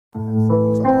To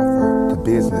offer the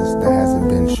business that hasn't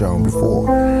been shown before.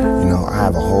 You know, I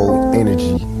have a whole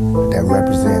energy that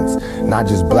represents not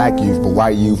just black youth, but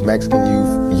white youth, Mexican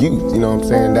youth, you know what I'm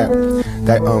saying?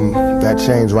 That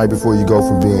change right before you go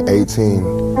from being 18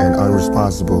 and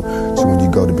unresponsible to when you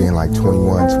go to being like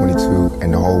 21, 22,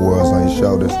 and the whole world's on your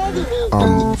shoulders.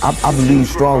 I believe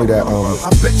strongly that I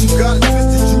bet you got it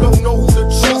twisted, you don't know who to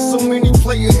trust. So many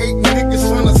player hating niggas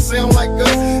trying to sound like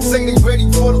us. Say they ready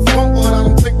for the fun, but I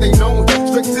don't think they know it.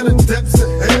 Straight to the depths of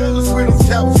hell is where those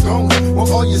cowards going. Well,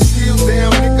 all your shields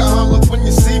down, nigga, holler when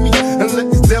you see me. And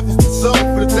let these devils be sold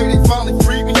for the day they finally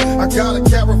free me. I got a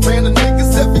caravan of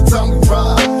niggas every time we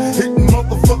ride, hitting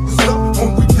motherfuckers up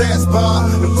when we pass by.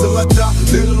 Until I die,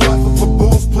 live the life of a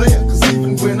boss player. Cause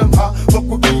even when I'm high, fuck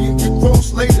with me and get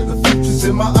cross later. The future's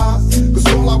in my eyes. Cause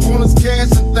all I want is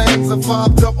cash and things. And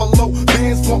 5 double low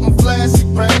bands wanting flashy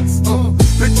banks.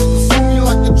 Bitches pursue me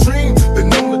like a dream. Been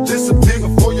known to disappear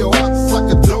before your heart's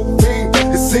like a dope thing.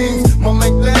 It seems my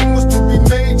main thing was to be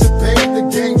major. Paid the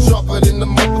game sharper than the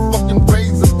motherfucking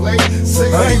razor blade. Say,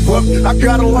 hey, but I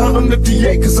got a line on the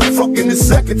DA cause I'm fucking his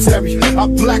secretary. I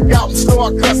black out and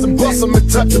store I cuss and bust them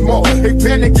and touch them all. They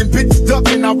panicking, bitches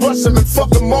ducking, I rush them and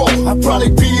fuck them all. I'll probably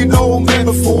be an old man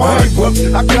before I ain't but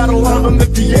I got a line on the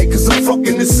DA cause I'm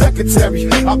fucking his secretary.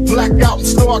 I black out and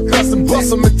store I cuss and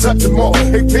bust them and touch them all.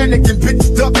 They panicking,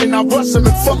 bitches ducking, I rush them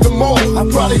and fuck them all. I'll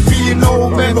probably be an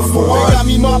old man before I got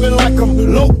me mobbing like I'm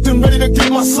loped and ready to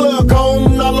get my slug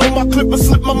on. I load my clip and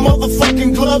slip my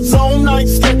motherfucking gloves on. I ain't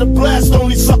scared to blast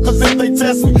only suckers if they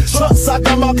test me. Trust, I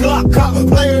got my Glock, cop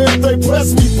player if they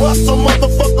press me. Bust some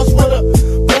motherfuckers with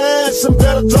a blast and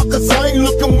better duckers. I ain't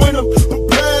looking with them, but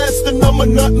blasting I'm a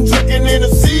nut and drinking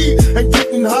Hennessy and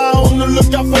getting high on the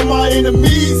lookout for my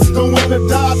enemies. Don't wanna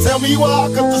die, tell me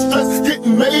why, cause the stress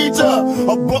getting major.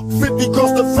 A $150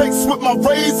 across the face with my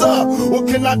razor. What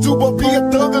can I do but be a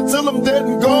thug until I'm dead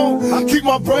and gone? I keep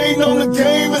my brain on the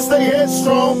game and stay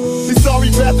headstrong. These sorry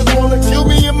bastards wanna kill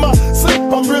me in my sleep.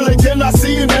 I'm really cannot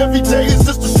see it every day. It's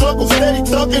just a struggle, steady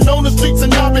thugging on the streets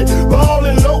and I've been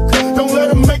ballin' low. Don't let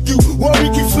them make you worry,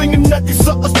 keep slinging at these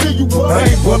suckers till you worry.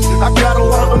 Hey, but I got a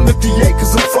line on the DA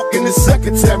cause I'm fucking his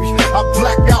secretary. I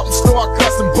black out and store I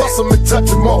cuss and bust them and touch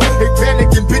them all. They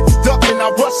panicking, bitches ducking, I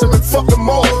rush them and fuck them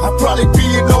all. I'll probably be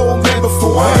an old man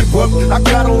before I ain't but I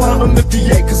got a line on the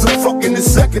DA cause I'm fucking his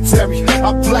secretary.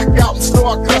 I black out and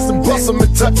store I cuss and bust them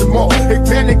and touch them all. They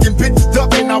panicking, bitches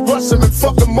ducking, I rush them and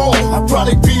fuck them all. I'll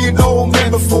probably be an old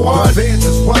man before I ain't. Fans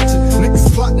just watching, niggas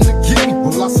plotting to get me.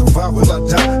 Will I survive, will I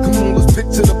die? Come on, let's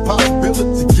picture the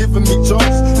possibility giving me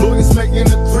charges. Lawyers making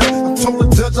a threat, I told the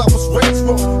judge I was raised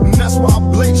for, and that's why I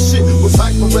blame shit. Was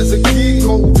hyper as a kid,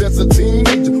 old as a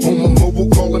teenager. On my mobile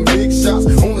calling big shots,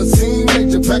 on a scene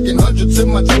major, packing hundreds in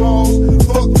my drawers.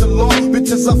 Fuck the law,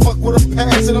 bitches I fuck with a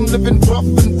pass and I'm living rough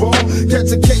and raw.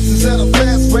 Catching cases at a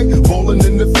fast rate, ballin'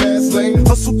 in the fast lane.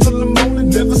 Hustle till the morning,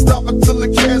 never stop until the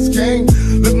cash came.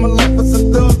 Live my life as a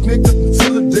thug, nigga,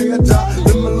 until the day I die.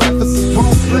 Live my life as a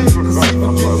boss slave, cause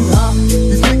even getting high.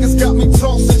 These niggas got me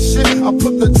tossing shit, I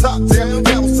put the top down,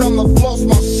 now it's time to floss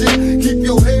my shit. Keep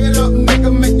your head up,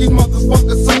 nigga, make these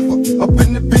motherfuckers suffer. Up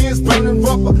in the bins, burning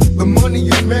rubber, the money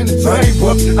is mandatory. Hey,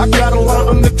 but I got a line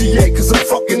on the DA cause I'm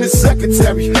fucking his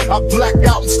secretary. I black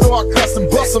out and store I cuss and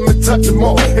bust them and touch them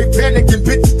all. They panicking,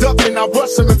 bitches ducking, I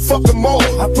rush them and fuck them all.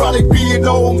 I'll probably be an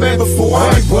old man before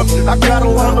I ain't but I got a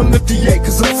line on the DA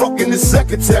cause I'm fucking his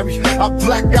secretary. I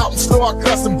black out and store I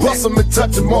cuss and bust them and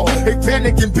touch them all. They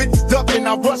panicking, bitches ducking,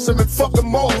 I rush them and fuck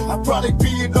them all. I'll probably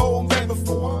be an old